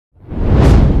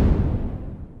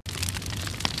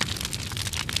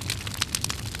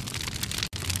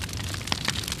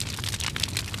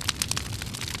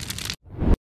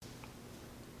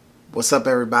What's up,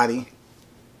 everybody?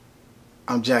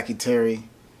 I'm Jackie Terry.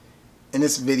 In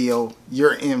this video,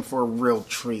 you're in for a real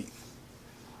treat.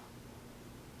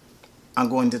 I'm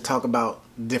going to talk about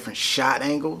different shot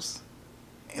angles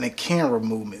and the camera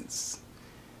movements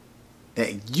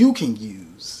that you can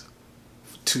use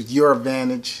to your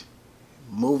advantage.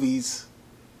 Movies,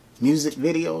 music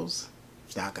videos,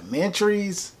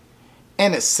 documentaries,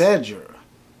 and etc.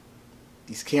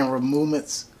 These camera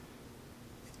movements,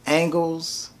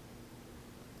 angles,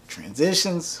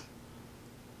 transitions,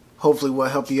 hopefully will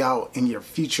help you out in your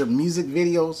future music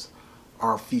videos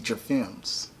or future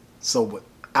films. So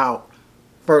without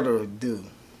further ado,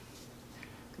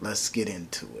 let's get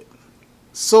into it.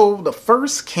 So the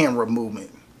first camera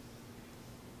movement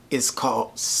is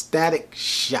called static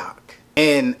shock.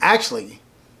 And actually,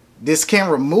 this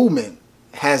camera movement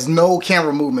has no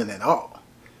camera movement at all.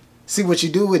 See, what you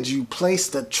do is you place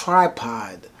the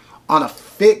tripod on a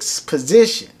fixed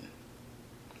position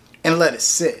and let it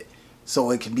sit.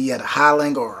 So it can be at a high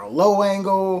angle or a low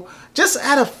angle, just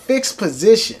at a fixed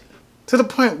position to the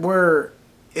point where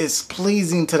it's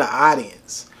pleasing to the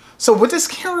audience. So what this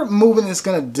camera movement is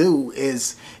going to do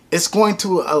is it's going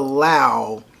to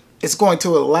allow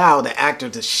the actor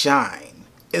to shine.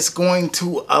 It's going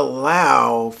to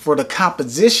allow for the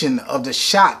composition of the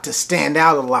shot to stand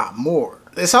out a lot more.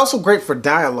 It's also great for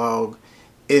dialogue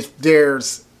if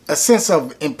there's a sense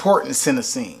of importance in a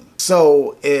scene.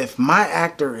 So if my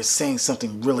actor is saying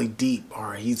something really deep,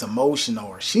 or he's emotional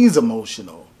or she's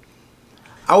emotional,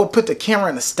 I will put the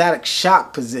camera in a static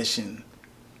shock position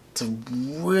to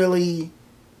really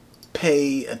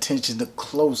pay attention to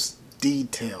close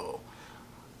detail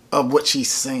of what she's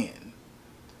saying.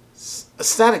 A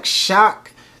static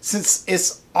shock, since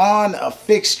it's on a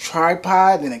fixed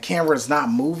tripod and the camera is not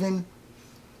moving,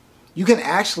 you can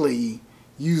actually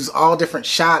use all different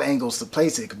shot angles to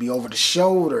place it. It could be over the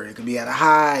shoulder, it could be at a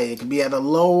high, it could be at a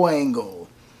low angle.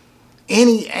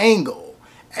 Any angle,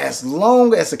 as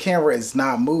long as the camera is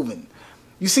not moving.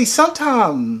 You see,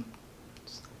 sometimes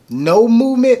no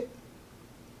movement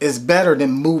is better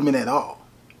than movement at all.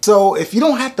 So if you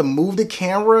don't have to move the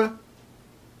camera,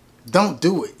 don't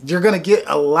do it. You're going to get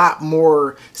a lot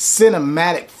more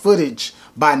cinematic footage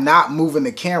by not moving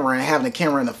the camera and having the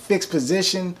camera in a fixed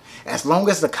position. As long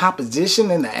as the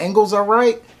composition and the angles are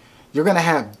right, you're going to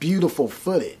have beautiful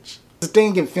footage. There's a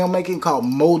thing in filmmaking called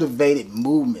motivated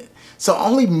movement. So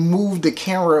only move the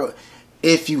camera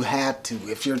if you have to.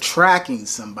 If you're tracking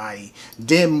somebody,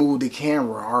 then move the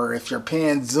camera. Or if you're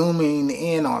zooming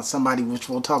in on somebody, which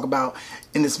we'll talk about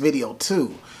in this video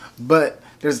too. But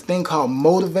there's a thing called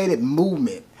motivated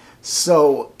movement.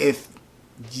 So if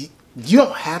you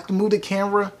don't have to move the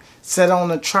camera, set it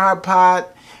on a tripod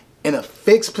in a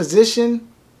fixed position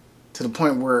to the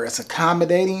point where it's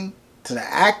accommodating to the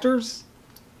actors,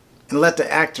 and let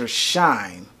the actors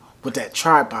shine with that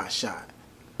tripod shot.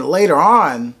 Later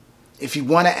on, if you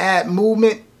want to add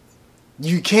movement,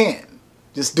 you can.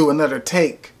 Just do another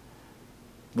take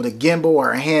with a gimbal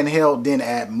or a handheld, then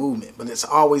add movement. But it's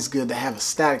always good to have a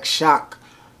static shock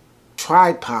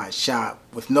tripod shot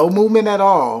with no movement at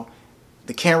all.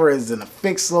 The camera is in a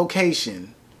fixed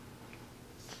location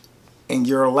and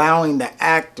you're allowing the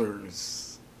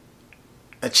actors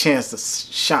a chance to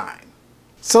shine.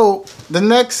 So the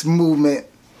next movement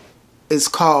is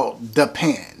called the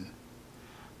pan.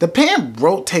 The pan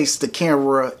rotates the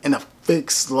camera in a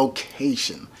fixed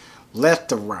location, left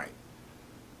to right.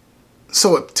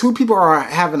 So if two people are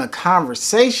having a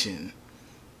conversation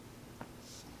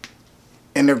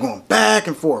and they're going back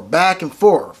and forth,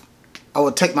 I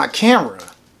will take my camera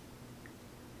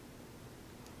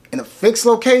in a fixed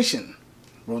location,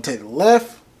 rotate it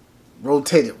left,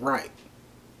 rotate it right.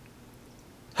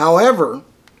 However,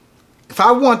 if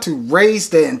I want to raise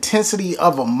the intensity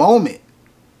of a moment,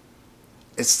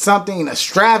 it's something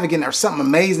extravagant or something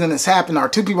amazing that's happened, or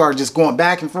two people are just going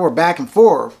back and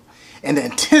forth, and the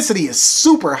intensity is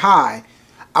super high,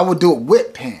 I would do a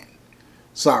whip pan.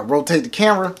 So I rotate the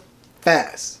camera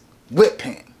fast, whip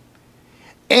pan.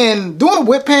 And doing a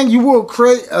whip pan, you will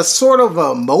create a sort of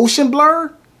a motion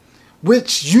blur,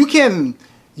 which you can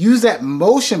use that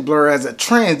motion blur as a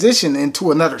transition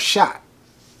into another shot.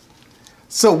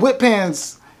 So whip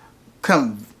pans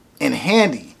come in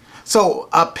handy. So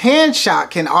a pan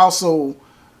shot can also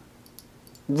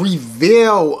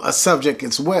reveal a subject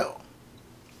as well.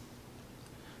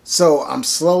 So I'm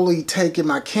slowly taking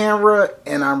my camera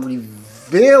and I'm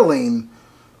revealing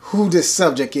who this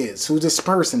subject is, who this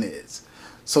person is.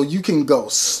 So you can go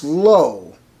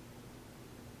slow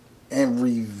and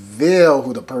reveal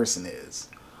who the person is.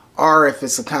 Or if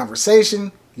it's a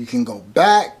conversation, you can go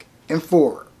back and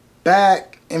forth,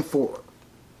 back and forth.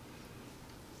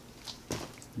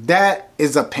 That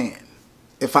is a pan.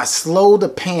 If I slow the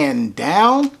pan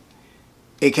down,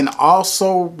 it can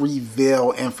also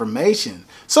reveal information.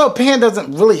 So a pan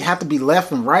doesn't really have to be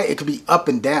left and right. It could be up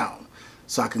and down.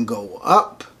 So I can go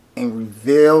up and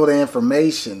reveal the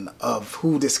information of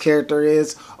who this character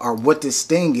is or what this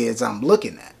thing is I'm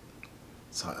looking at.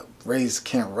 So I raise the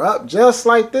camera up just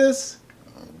like this,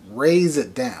 raise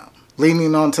it down.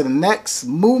 Leaning on to the next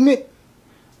movement,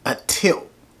 a tilt.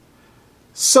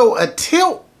 So a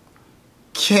tilt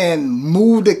can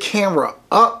move the camera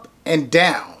up and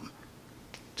down,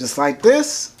 just like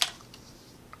this,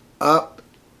 up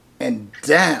and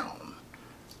down.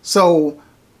 So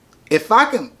if I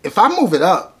move it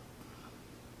up,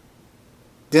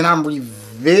 then I'm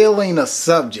revealing a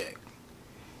subject.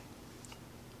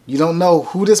 You don't know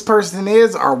who this person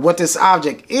is or what this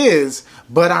object is,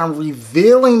 but I'm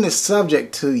revealing the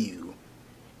subject to you.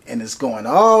 And it's going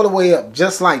all the way up,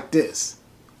 just like this.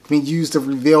 Being used to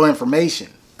reveal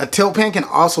information. A tilt pan can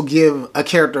also give a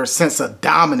character a sense of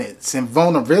dominance and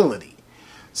vulnerability.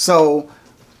 So,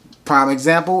 prime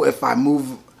example, if I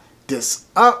move this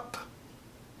up,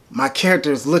 my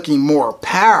character is looking more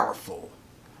powerful.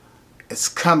 It's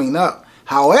coming up.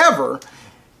 However,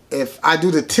 if I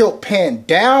do the tilt pan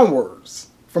downwards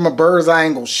from a bird's eye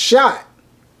angle shot,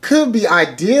 could be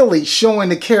ideally showing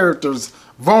the character's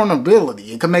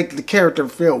vulnerability. It can make the character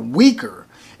feel weaker.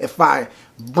 If I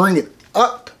bring it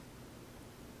up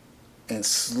and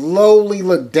slowly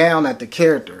look down at the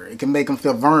character, it can make them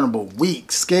feel vulnerable,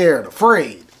 weak, scared,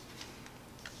 afraid.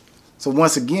 So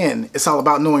once again, it's all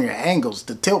about knowing your angles.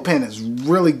 The tilt pan is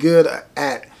really good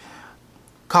at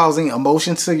causing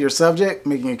emotion to your subject,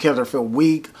 making your character feel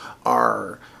weak,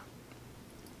 or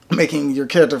making your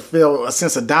character feel a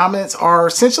sense of dominance, or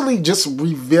essentially just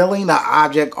revealing an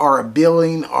object or a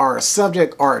building or a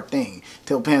subject or a thing.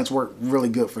 Tilt pans work really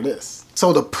good for this.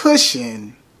 So the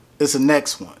push-in is the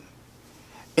next one.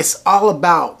 It's all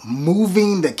about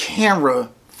moving the camera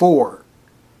forward.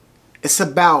 It's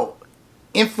about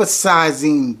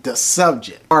emphasizing the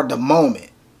subject or the moment.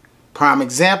 Prime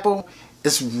example,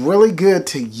 it's really good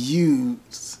to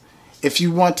use if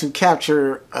you want to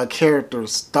capture a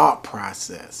character's thought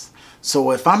process.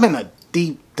 So if I'm in a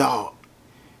deep thought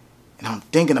and I'm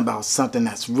thinking about something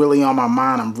that's really on my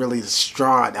mind, I'm really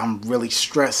distraught, I'm really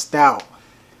stressed out,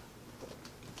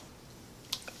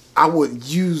 I would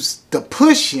use the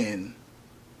push-in,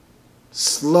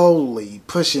 slowly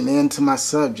pushing into my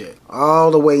subject all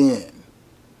the way in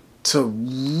to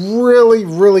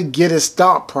really get his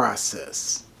thought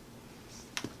process.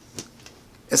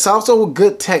 It's also a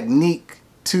good technique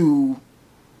to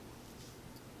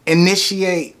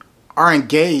initiate or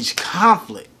engage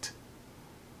conflict.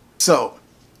 So,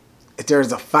 if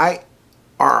there's a fight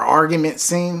or argument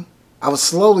scene, I would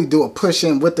slowly do a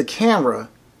push-in with the camera,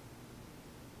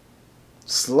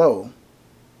 slow,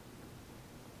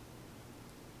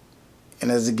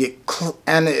 and as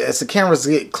the cameras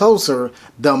get closer,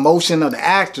 the emotion of the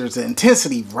actors, the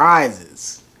intensity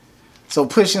rises. So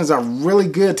push-ins are really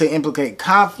good to implicate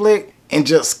conflict and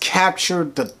just capture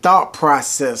the thought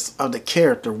process of the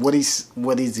character. What is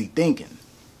he thinking?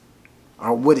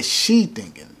 Or what is she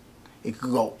thinking? It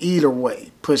could go either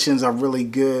way. Push-ins are really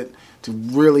good to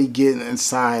really get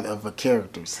inside of a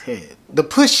character's head. The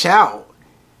push-out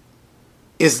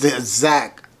is the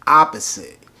exact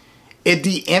opposite. It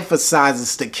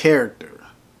de-emphasizes the character.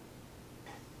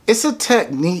 It's a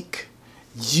technique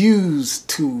used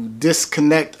to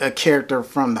disconnect a character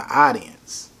from the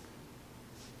audience.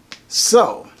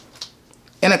 So,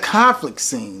 in a conflict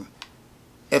scene,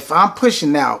 if I'm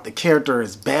pushing out, the character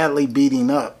is badly beating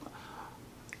up,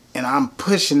 and I'm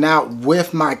pushing out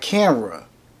with my camera,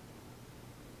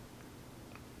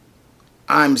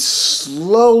 I'm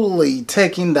slowly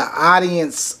taking the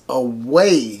audience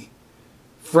away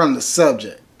from the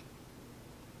subject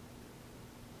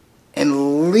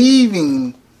and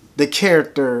leaving the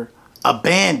character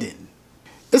abandoned.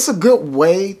 It's a good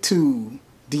way to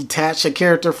detach a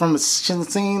character from a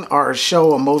scene or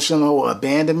show emotional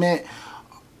abandonment,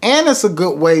 and it's a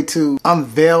good way to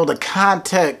unveil the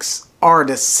context or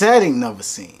the setting of a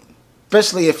scene.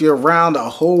 Especially if you're around a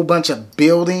whole bunch of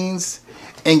buildings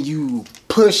and you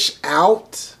push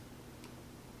out,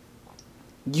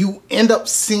 you end up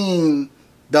seeing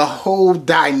the whole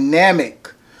dynamic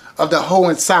of the whole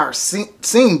entire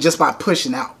scene just by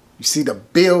pushing out. You see the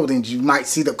buildings, you might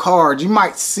see the cars, you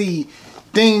might see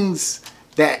things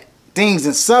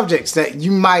and subjects that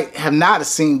you might have not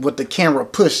seen with the camera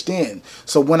pushed in.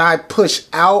 So when I push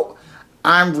out,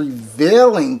 I'm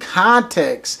revealing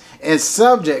context and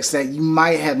subjects that you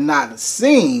might have not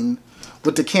seen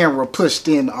with the camera pushed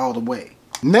in all the way.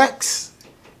 Next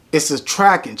it's a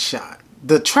tracking shot.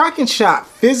 The tracking shot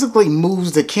physically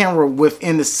moves the camera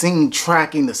within the scene,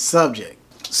 tracking the subject.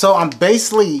 So I'm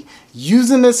basically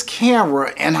using this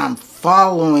camera and I'm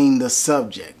following the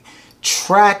subject,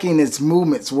 tracking its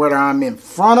movements, whether I'm in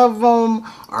front of them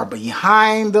or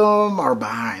behind them or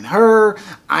behind her.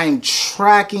 I'm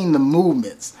tracking the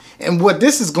movements. And what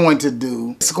this is going to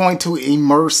do, it's going to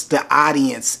immerse the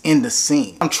audience in the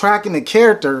scene. I'm tracking the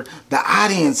character, the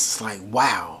audience is like,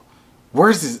 wow,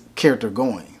 where's this character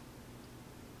going?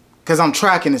 Because I'm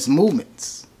tracking its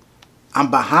movements.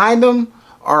 I'm behind them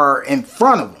or in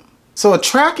front of them. So a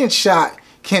tracking shot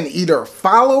can either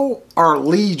follow or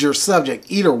lead your subject,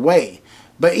 either way.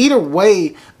 But either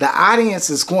way, the audience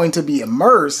is going to be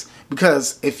immersed,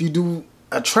 because if you do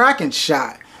a tracking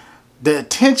shot, the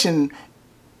attention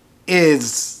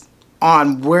is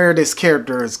on where this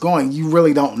character is going. You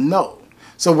really don't know.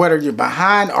 So whether you're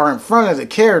behind or in front of the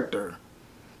character,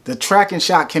 the tracking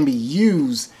shot can be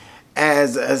used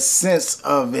as a sense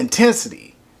of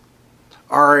intensity,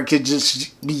 or it could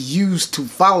just be used to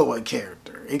follow a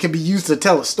character. It could be used to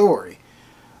tell a story.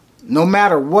 No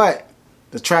matter what,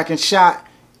 the tracking shot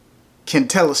can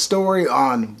tell a story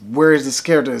on where this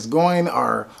character is going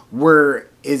or where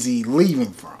is he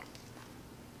leaving from.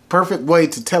 Perfect way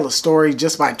to tell a story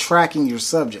just by tracking your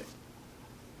subject.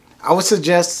 I would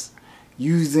suggest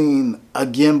using a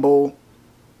gimbal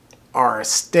or a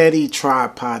steady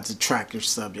tripod to track your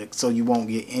subject so you won't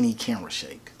get any camera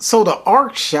shake. So the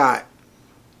arc shot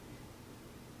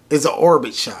is an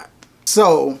orbit shot.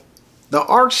 So the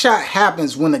arc shot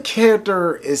happens when the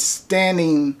character is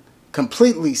standing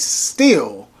completely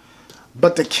still,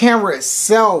 but the camera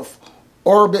itself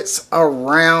orbits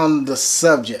around the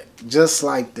subject, just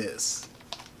like this.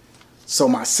 So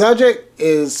my subject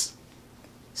is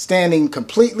standing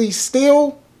completely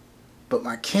still, but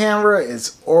my camera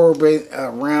is orbiting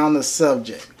around the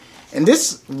subject. And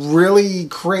this really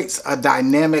creates a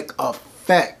dynamic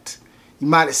effect. You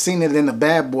might have seen it in the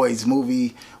Bad Boys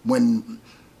movie when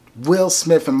Will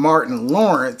Smith and Martin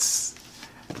Lawrence,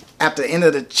 at the end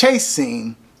of the chase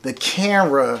scene, the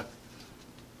camera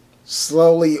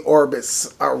slowly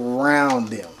orbits around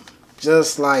them,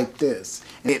 just like this.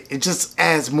 It just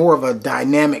adds more of a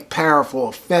dynamic, powerful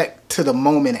effect to the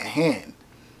moment at hand,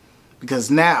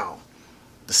 because now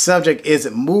the subject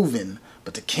isn't moving,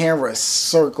 but the camera is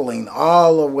circling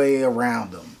all the way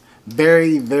around them.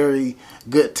 Very, very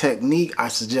good technique. I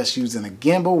suggest using a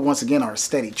gimbal, once again, or a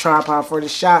steady tripod for the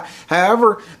shot.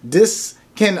 However, this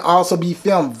can also be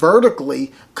filmed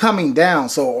vertically coming down.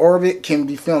 So orbit can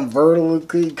be filmed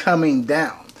vertically coming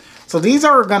down. So these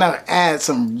are going to add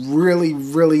some really,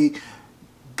 really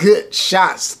good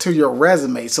shots to your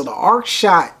resume. So the arc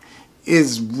shot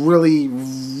is really,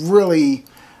 really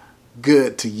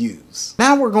good to use.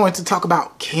 Now we're going to talk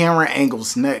about camera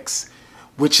angles next,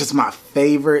 which is my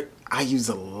favorite. I use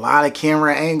a lot of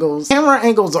camera angles. Camera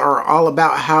angles are all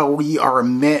about how we are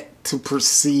meant to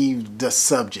perceive the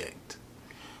subject.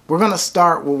 We're going to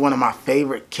start with one of my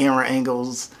favorite camera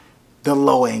angles, the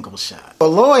low angle shot. A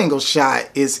low angle shot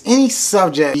is any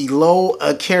subject below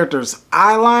a character's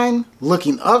eye line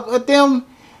looking up at them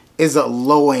is a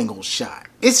low angle shot.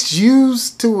 It's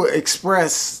used to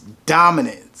express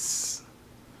dominance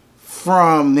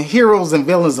from the heroes and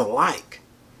villains alike.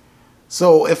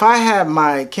 So if I have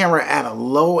my camera at a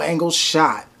low angle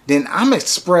shot, then I'm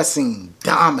expressing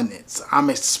dominance. I'm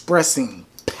expressing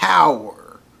power.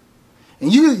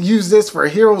 And you can use this for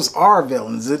heroes or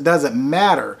villains. It doesn't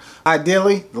matter.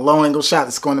 Ideally, the low angle shot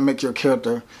is going to make your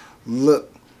character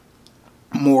look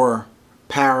more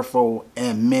powerful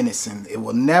and menacing. It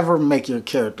will never make your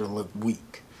character look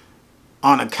weak.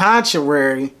 On the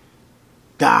contrary,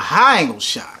 the high angle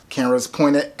shot, camera is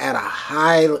pointed at a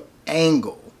high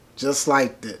angle, just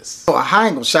like this. So a high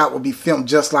angle shot will be filmed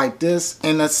just like this,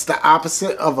 and that's the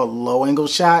opposite of a low angle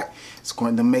shot. It's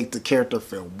going to make the character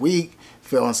feel weak,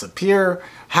 feel insecure.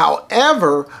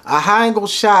 However, a high angle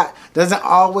shot doesn't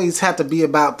always have to be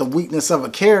about the weakness of a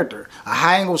character. A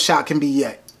high angle shot can be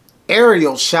an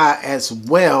aerial shot as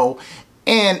well,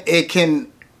 and it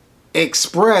can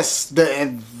express the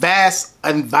vast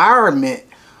environment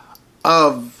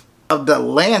of the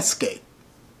landscape.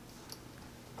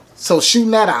 So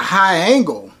shooting at a high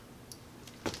angle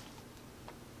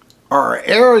or an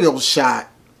aerial shot,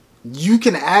 you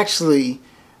can actually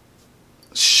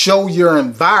show your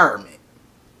environment,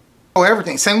 show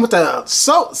everything. Same with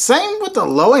the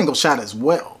low angle shot as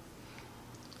well.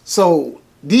 So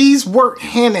these work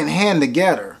hand in hand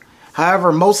together.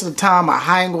 However, most of the time a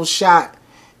high angle shot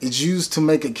is used to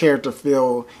make a character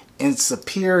feel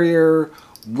insuperior,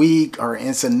 weak, or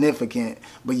insignificant.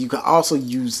 But you can also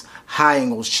use high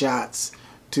angle shots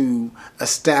to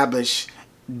establish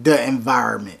the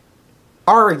environment,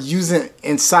 or using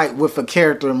insight with a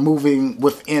character moving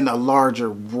within a larger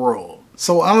world.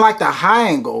 So unlike the high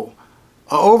angle,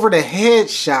 over the head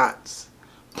shots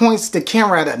points the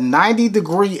camera at a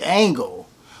 90-degree angle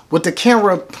with the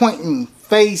camera pointing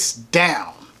face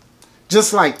down,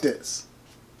 just like this.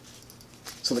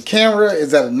 So the camera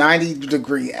is at a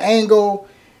 90-degree angle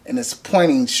and it's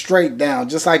pointing straight down,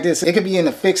 just like this. It could be in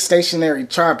a fixed stationary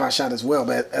tripod shot as well,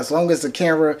 but as long as the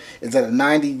camera is at a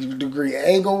 90-degree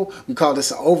angle, we call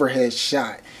this an overhead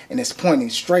shot, and it's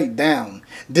pointing straight down.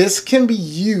 This can be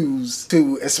used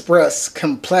to express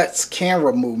complex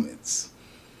camera movements.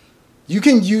 You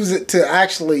can use it to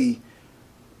actually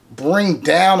bring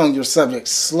down on your subject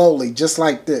slowly, just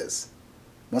like this.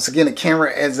 Once again, the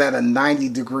camera is at a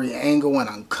 90-degree angle and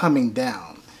I'm coming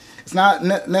down. It's not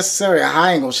necessarily a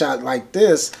high angle shot like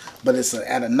this, but it's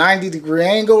at a 90-degree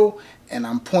angle and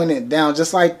I'm pointing it down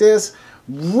just like this.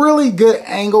 Really good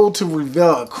angle to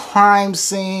reveal a crime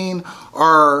scene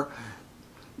or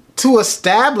to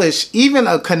establish even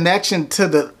a connection to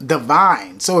the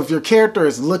divine. So if your character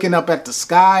is looking up at the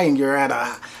sky and you're at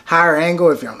a higher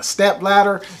angle, if you're on a step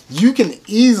ladder, you can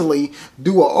easily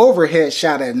do an overhead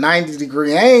shot at a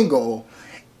 90-degree angle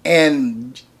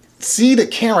and see the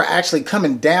camera actually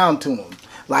coming down to him.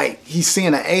 Like he's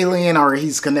seeing an alien, or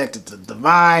he's connected to the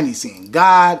divine, he's seeing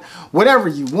God, whatever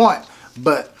you want.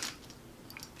 But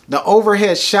the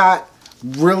overhead shot,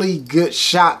 really good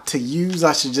shot to use.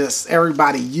 I suggest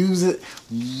everybody use it.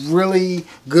 Really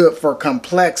good for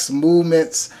complex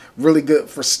movements, really good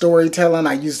for storytelling.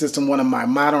 I use this in one of my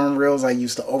modern reels. I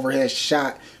use the overhead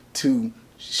shot to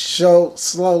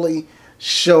slowly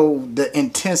show the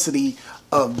intensity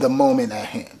of the moment at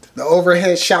hand. The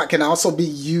overhead shot can also be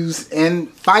used in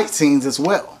fight scenes as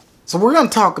well. So we're going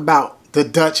to talk about the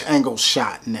Dutch angle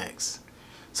shot next.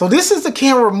 So this is the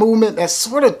camera movement that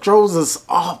sort of throws us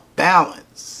off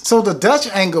balance. So the Dutch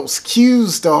angle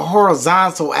skews the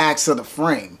horizontal axis of the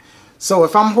frame. So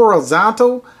if I'm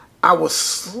horizontal, I will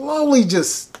slowly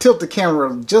just tilt the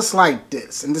camera just like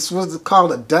this. And this was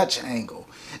called a Dutch angle.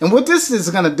 And what this is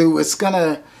going to do, it's going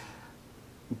to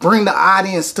bring the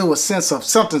audience to a sense of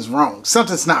something's wrong,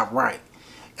 something's not right.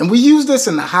 And we use this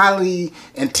in highly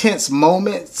intense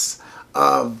moments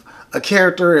of a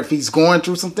character, if he's going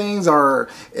through some things, or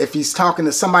if he's talking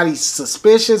to somebody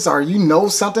suspicious, or you know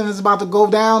something is about to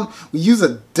go down. We use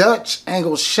a Dutch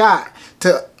angle shot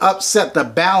to upset the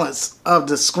balance of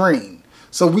the screen.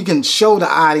 So we can show the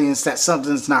audience that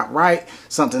something's not right,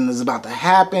 something is about to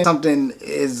happen, something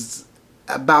is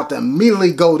about to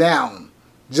immediately go down,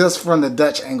 just from the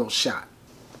Dutch angle shot.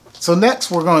 So next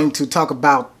we're going to talk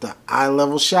about the eye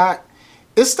level shot.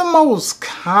 It's the most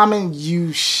common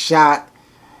used shot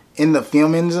in the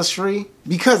film industry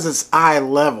because it's eye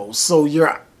level. So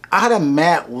you're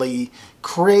automatically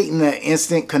creating an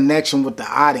instant connection with the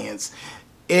audience.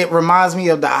 It reminds me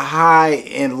of the high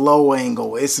and low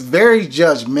angle. It's very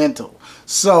judgmental.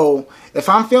 So if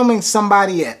I'm filming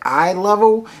somebody at eye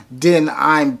level, then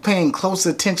I'm paying close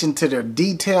attention to their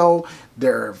detail,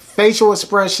 their facial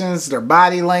expressions, their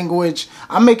body language.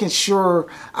 I'm making sure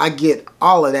I get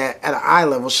all of that at an eye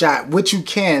level shot, which you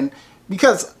can,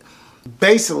 because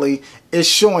basically it's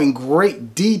showing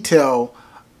great detail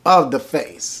of the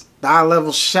face. The eye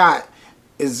level shot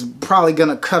is probably going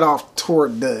to cut off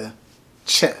toward the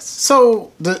chest.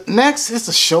 So the next is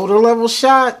a shoulder level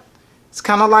shot. It's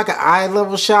kind of like an eye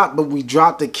level shot, but we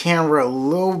drop the camera a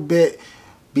little bit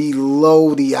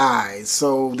below the eyes.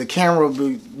 So the camera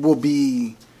will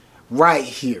be right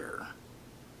here,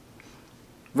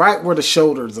 right where the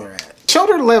shoulders are at.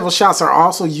 Shoulder level shots are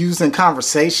also used in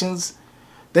conversations.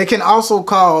 They can also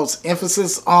cause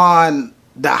emphasis on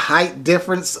the height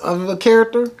difference of a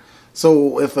character.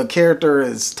 So if a character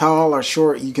is tall or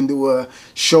short, you can do a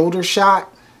shoulder shot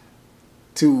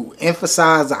to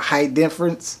emphasize a height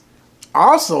difference.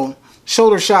 Also,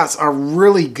 shoulder shots are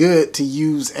really good to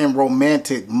use in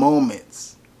romantic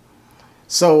moments.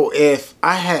 So if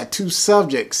I had two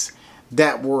subjects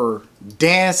that were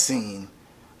dancing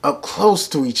up close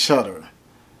to each other,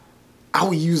 I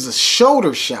would use a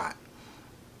shoulder shot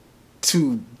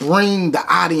to bring the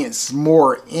audience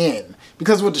more in.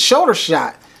 Because with the shoulder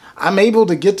shot, I'm able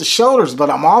to get the shoulders, but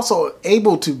I'm also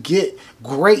able to get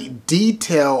great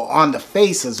detail on the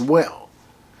face as well.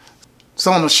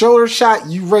 So on the shoulder shot,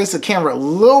 you raise the camera a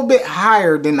little bit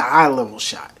higher than the eye level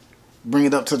shot. Bring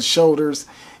it up to the shoulders,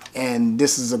 and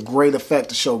this is a great effect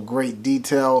to show great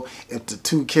detail if the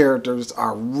two characters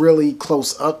are really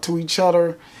close up to each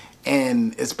other,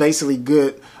 and it's basically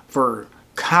good for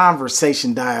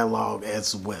conversation dialogue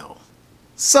as well.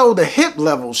 So the hip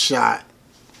level shot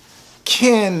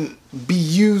can be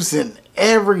used in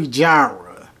every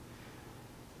genre,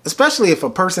 especially if a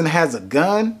person has a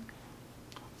gun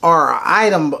or an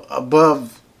item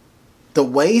above the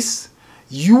waist.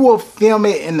 You will film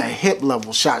it in the hip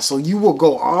level shot. So you will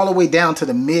go all the way down to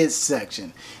the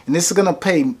midsection. And this is going to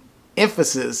pay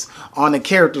emphasis on the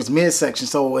character's midsection.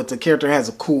 So if the character has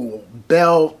a cool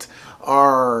belt,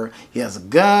 or he has a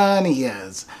gun, he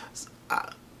has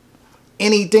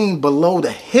anything below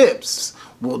the hips,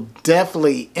 will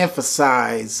definitely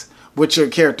emphasize what your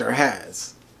character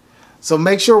has. So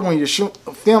make sure when you're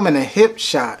filming a hip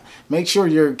shot, make sure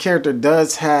your character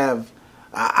does have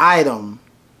an item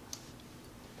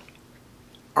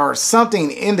or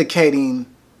something indicating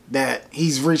that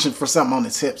he's reaching for something on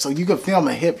his hip. So you can film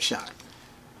a hip shot.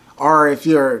 Or if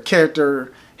your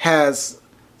character has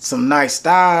some nice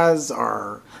thighs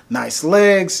or nice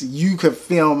legs, you could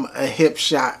film a hip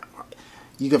shot.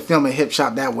 You can film a hip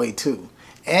shot that way too.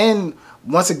 And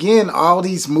once again, all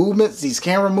these movements, these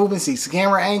camera movements, these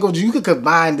camera angles, you could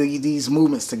combine these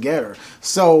movements together.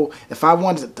 So if I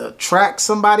wanted to track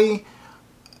somebody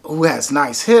who has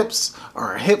nice hips,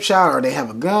 or a hip shot, or they have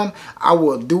a gun, I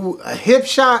will do a hip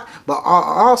shot, but I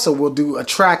also will do a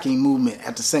tracking movement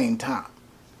at the same time.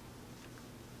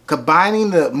 Combining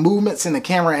the movements and the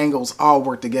camera angles all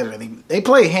work together. They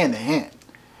play hand in hand.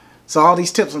 So all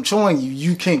these tips I'm showing you,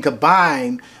 you can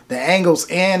combine the angles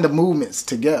and the movements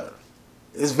together.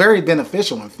 It's very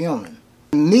beneficial in filming.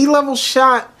 Knee level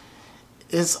shot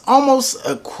is almost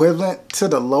equivalent to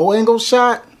the low angle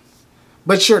shot,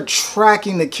 but you're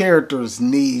tracking the character's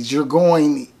knees. You're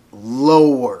going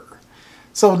lower.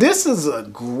 So this is a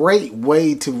great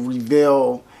way to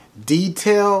reveal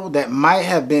detail that might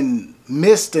have been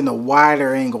missed in a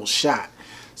wider angle shot.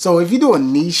 So if you do a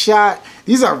knee shot,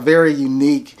 these are very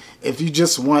unique. If you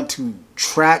just want to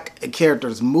track a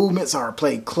character's movements or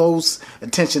pay close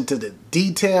attention to the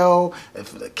detail,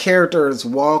 if the character is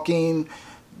walking,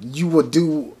 you would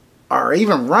do, or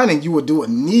even running, you would do a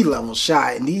knee level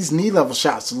shot. And these knee level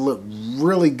shots look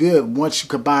really good once you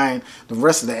combine the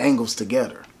rest of the angles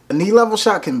together. A knee level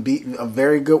shot can be a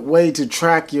very good way to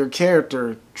track your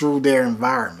character through their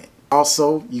environment.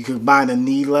 Also, you can combine a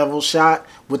knee level shot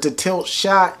with the tilt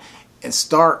shot and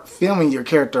start filming your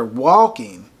character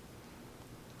walking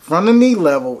from the knee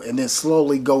level and then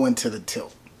slowly go into the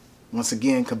tilt. Once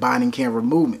again, combining camera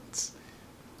movements.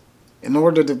 In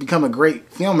order to become a great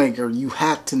filmmaker, you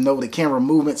have to know the camera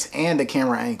movements and the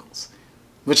camera angles,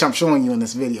 which I'm showing you in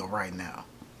this video right now.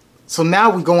 So now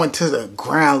we go into the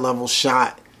ground level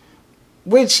shot,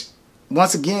 which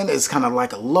once again is kind of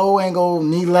like a low angle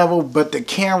knee level, but the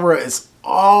camera is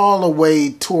all the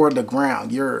way toward the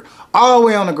ground. You're all the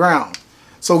way on the ground.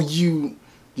 So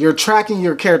you're tracking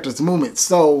your character's movements.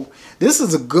 So this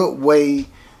is a good way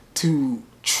to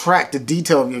track the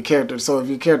detail of your character. So if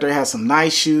your character has some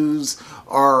nice shoes,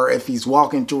 or if he's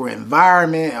walking through an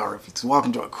environment, or if he's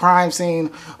walking through a crime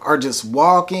scene, or just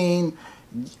walking,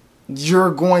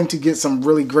 you're going to get some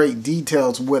really great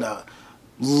details with a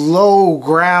low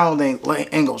ground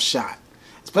angle shot.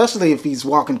 Especially if he's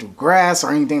walking through grass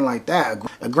or anything like that.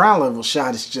 A ground level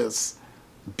shot is just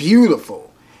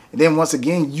beautiful. And then once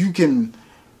again, you can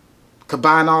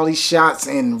combine all these shots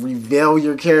and reveal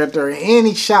your character in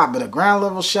any shot, but a ground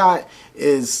level shot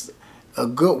is a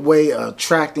good way of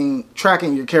tracking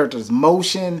your character's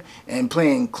motion and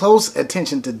paying close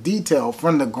attention to detail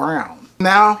from the ground.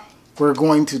 Now we're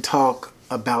going to talk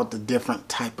about the different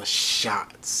type of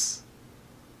shots.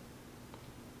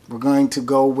 We're going to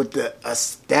go with the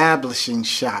establishing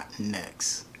shot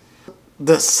next.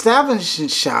 The establishing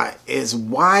shot is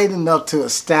wide enough to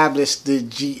establish the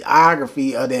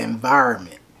geography of the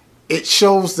environment. It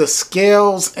shows the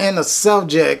scales and the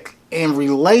subject in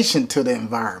relation to the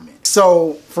environment.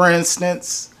 So, for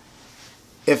instance,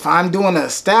 if I'm doing an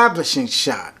establishing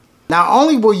shot, not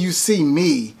only will you see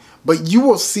me, but you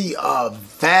will see a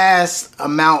vast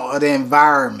amount of the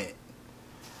environment.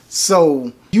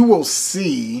 So you will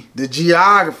see the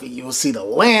geography, you will see the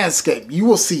landscape, you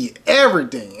will see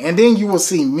everything. And then you will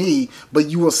see me, but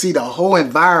you will see the whole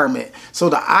environment. So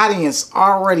the audience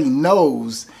already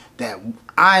knows that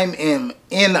I'm in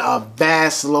a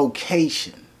vast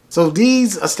location. So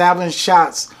these establishing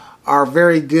shots are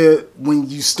very good when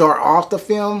you start off the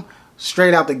film,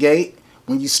 straight out the gate.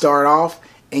 When you start off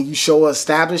and you show an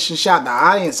establishing shot, the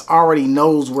audience already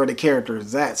knows where the character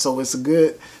is at. So it's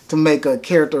good to make a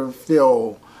character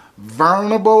feel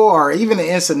vulnerable or even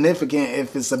insignificant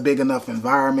if it's a big enough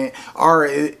environment, or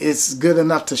it's good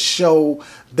enough to show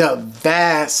the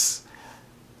vast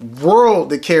world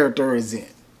the character is in.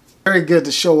 Very good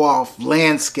to show off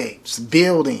landscapes,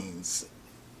 buildings,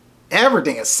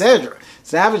 everything, etc.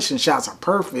 establishing shots are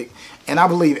perfect, and I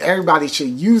believe everybody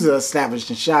should use an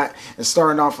establishing shot and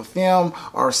starting off a film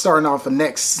or starting off a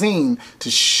next scene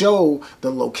to show the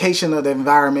location of the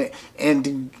environment and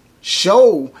to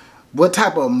show what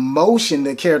type of emotion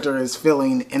the character is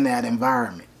feeling in that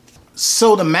environment.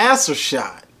 So the master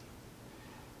shot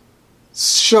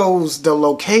shows the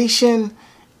location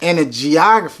and the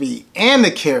geography and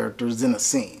the characters in a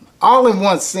scene, all in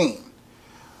one scene.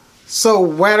 So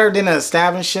rather than an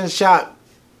establishing shot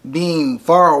being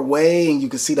far away and you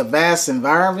can see the vast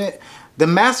environment, the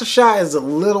master shot is a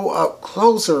little up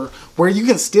closer where you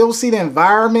can still see the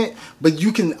environment, but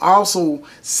you can also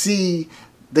see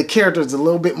the characters a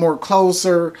little bit more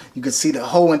closer. You can see the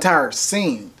whole entire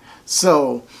scene.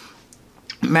 So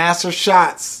master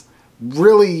shots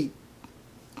really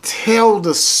tell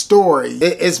the story.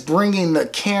 It's bringing the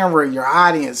camera, your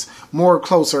audience, more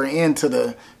closer into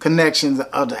the connections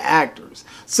of the actors.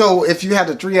 So if you have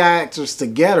the three actors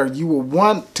together, you will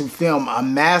want to film a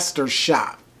master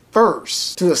shot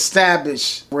first to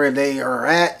establish where they are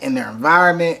at in their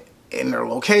environment, in their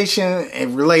location,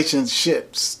 and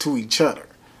relationships to each other.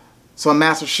 So a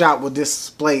master shot will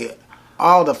display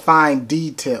all the fine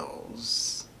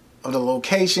details of the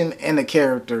location and the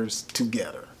characters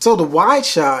together. So the wide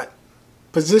shot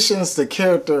positions the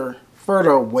character further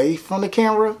away from the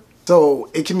camera, so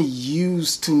it can be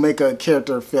used to make a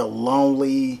character feel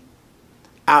lonely,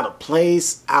 out of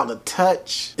place, out of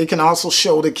touch. It can also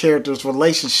show the character's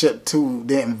relationship to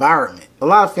the environment. A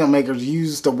lot of filmmakers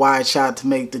use the wide shot to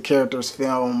make the characters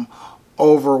feel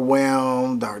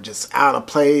overwhelmed or just out of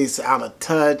place, out of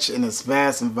touch in this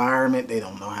vast environment. They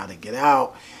don't know how to get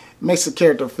out. It makes the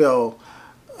character feel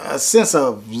a sense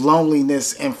of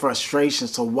loneliness and frustration.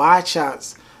 So wide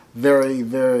shots, very,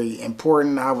 very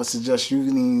important. I would suggest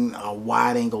using a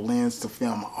wide angle lens to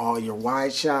film all your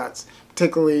wide shots,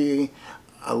 particularly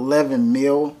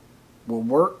 11mm will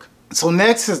work. So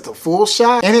next is the full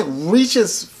shot, and it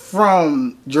reaches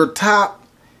from your top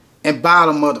and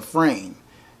bottom of the frame.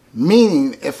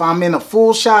 Meaning if I'm in a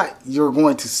full shot, you're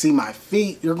going to see my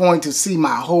feet, you're going to see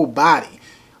my whole body.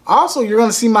 Also, you're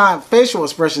going to see my facial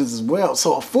expressions as well.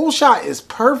 So a full shot is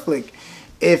perfect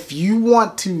if you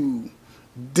want to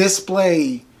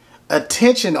display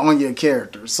attention on your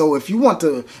character. So if you want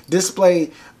to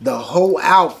display the whole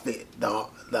outfit, the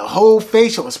whole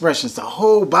facial expressions, the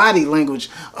whole body language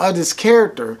of this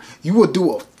character, you will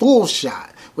do a full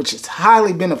shot, which is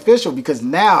highly beneficial because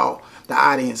now the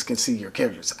audience can see your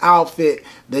character's outfit,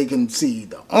 they can see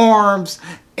the arms,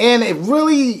 and it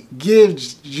really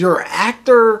gives your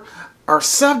actor or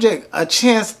subject a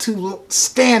chance to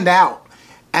stand out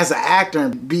as an actor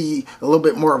and be a little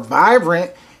bit more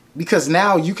vibrant because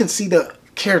now you can see the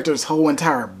character's whole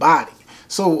entire body.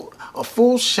 So a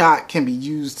full shot can be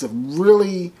used to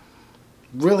really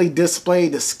display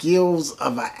the skills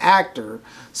of an actor.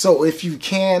 So if you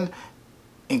can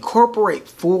incorporate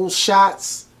full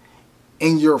shots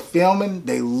in your filming,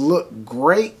 they look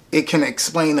great. It can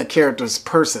explain a character's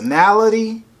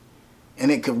personality, and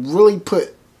it could really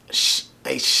put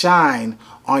a shine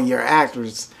on your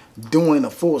actors doing a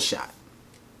full shot.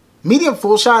 Medium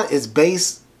full shot is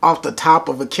based off the top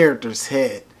of a character's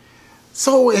head.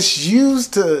 So it's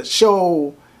used to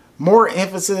show more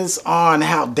emphasis on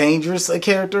how dangerous a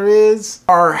character is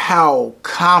or how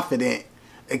confident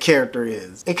a character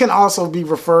is. It can also be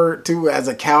referred to as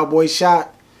a cowboy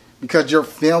shot because you're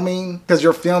filming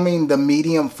the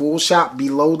medium full shot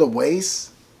below the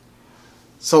waist.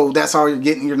 So that's all you're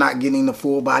getting. You're not getting the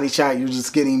full body shot. You're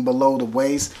just getting below the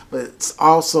waist. But it's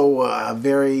also a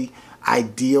very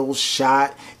ideal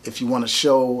shot if you want to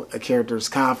show a character's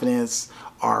confidence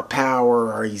or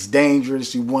power or he's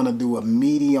dangerous. You want to do a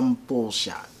medium full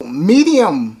shot.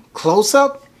 Medium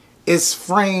close-up is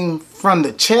framed from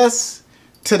the chest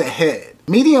to the head.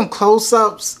 Medium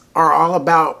close-ups are all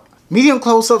about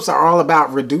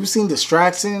reducing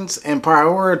distractions and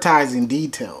prioritizing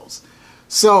details.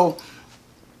 So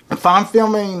if I'm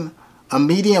filming a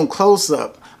medium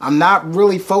close-up, I'm not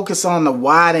really focused on the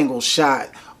wide angle shot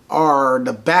or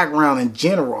the background in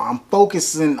general. I'm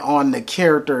focusing on the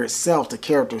character itself, the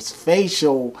character's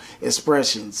facial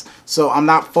expressions. So I'm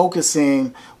not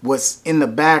focusing what's in the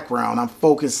background. I'm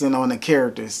focusing on the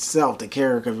character itself. The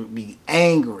character can be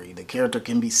angry. The character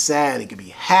can be sad. It can be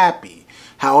happy.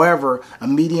 However, a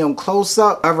medium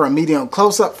close-up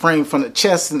framed from the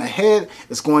chest and the head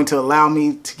is going to allow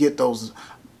me to get those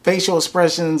facial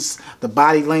expressions, the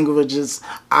body languages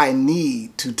I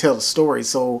need to tell the story.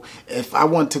 So if I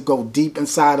want to go deep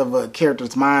inside of a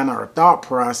character's mind or a thought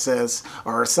process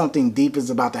or something deep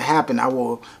is about to happen, I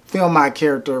will film my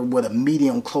character with a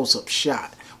medium close-up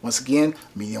shot. Once again,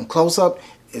 medium close-up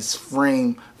is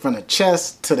framed from the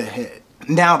chest to the head.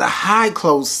 Now the high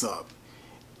close-up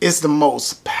is the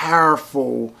most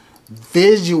powerful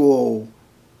visual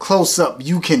close-up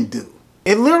you can do.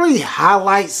 It literally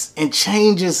highlights and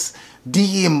changes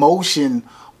the emotion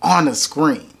on the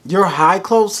screen. Your high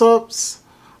close-ups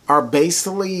are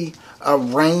basically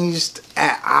arranged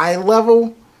at eye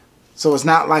level. So it's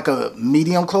not like a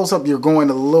medium close-up. You're going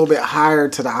a little bit higher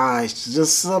to the eyes,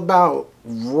 just about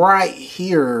right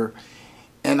here.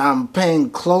 And I'm paying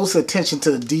close attention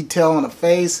to the detail on the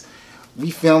face. We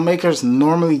filmmakers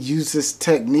normally use this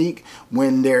technique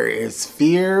when there is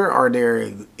fear or there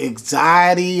is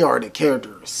anxiety or the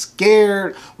character is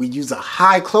scared. We use a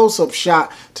high close-up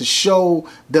shot to show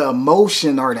the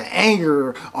emotion or the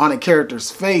anger on a character's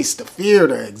face, the fear,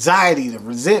 the anxiety, the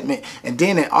resentment, and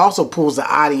then it also pulls the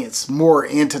audience more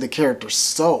into the character's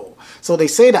soul. So they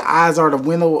say the eyes are the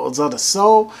windows of the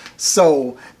soul.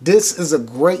 So this is a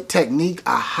great technique.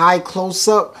 A high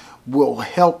close-up will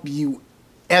help you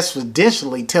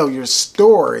exponentially tell your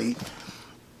story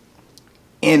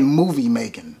in movie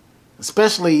making,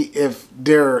 especially if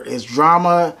there is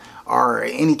drama or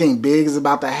anything big is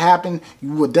about to happen.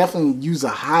 You will definitely use a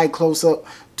high close-up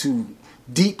to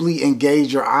deeply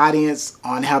engage your audience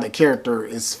on how the character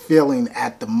is feeling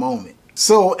at the moment.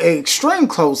 So an extreme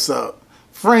close-up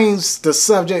frames the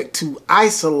subject to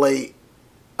isolate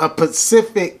a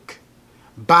specific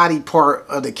body part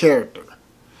of the character.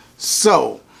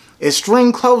 So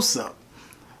extreme close-up,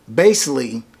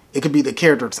 basically, it could be the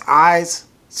character's eyes.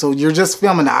 So you're just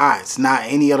filming the eyes, not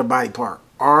any other body part.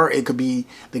 Or it could be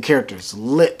the character's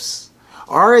lips.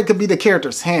 Or it could be the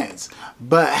character's hands.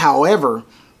 But however,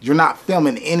 you're not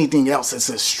filming anything else.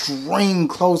 It's extreme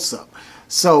close-up.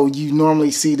 So you normally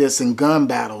see this in gun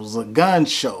battles, a gun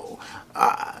show,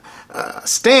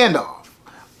 standoff.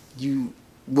 You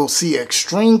will see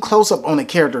extreme close-up on the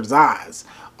character's eyes.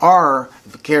 Or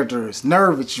if a character is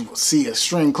nervous, you will see a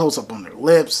extreme close-up on their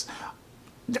lips,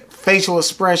 their facial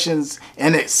expressions,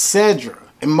 and etc.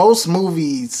 In most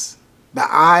movies, the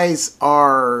eyes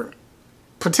are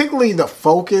particularly the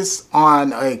focus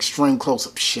on an extreme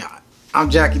close-up shot. I'm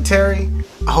Jackie Terry.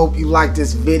 I hope you like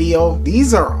this video.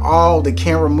 These are all the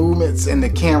camera movements and the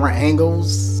camera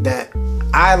angles that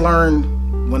I learned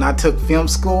when I took film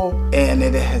school, and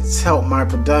it has helped my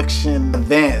production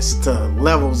advance to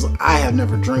levels I have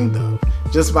never dreamed of.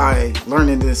 Just by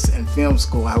learning this in film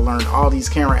school, I learned all these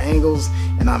camera angles,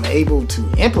 and I'm able to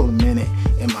implement it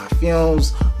in my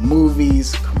films,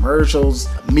 movies, commercials,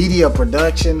 media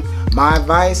production. My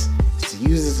advice is to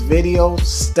use this video,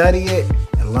 study it,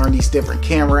 and learn these different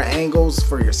camera angles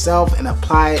for yourself and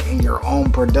apply it in your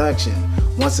own production.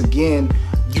 Once again,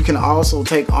 you can also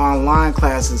take online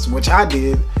classes, which I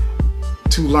did,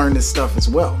 to learn this stuff as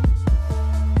well.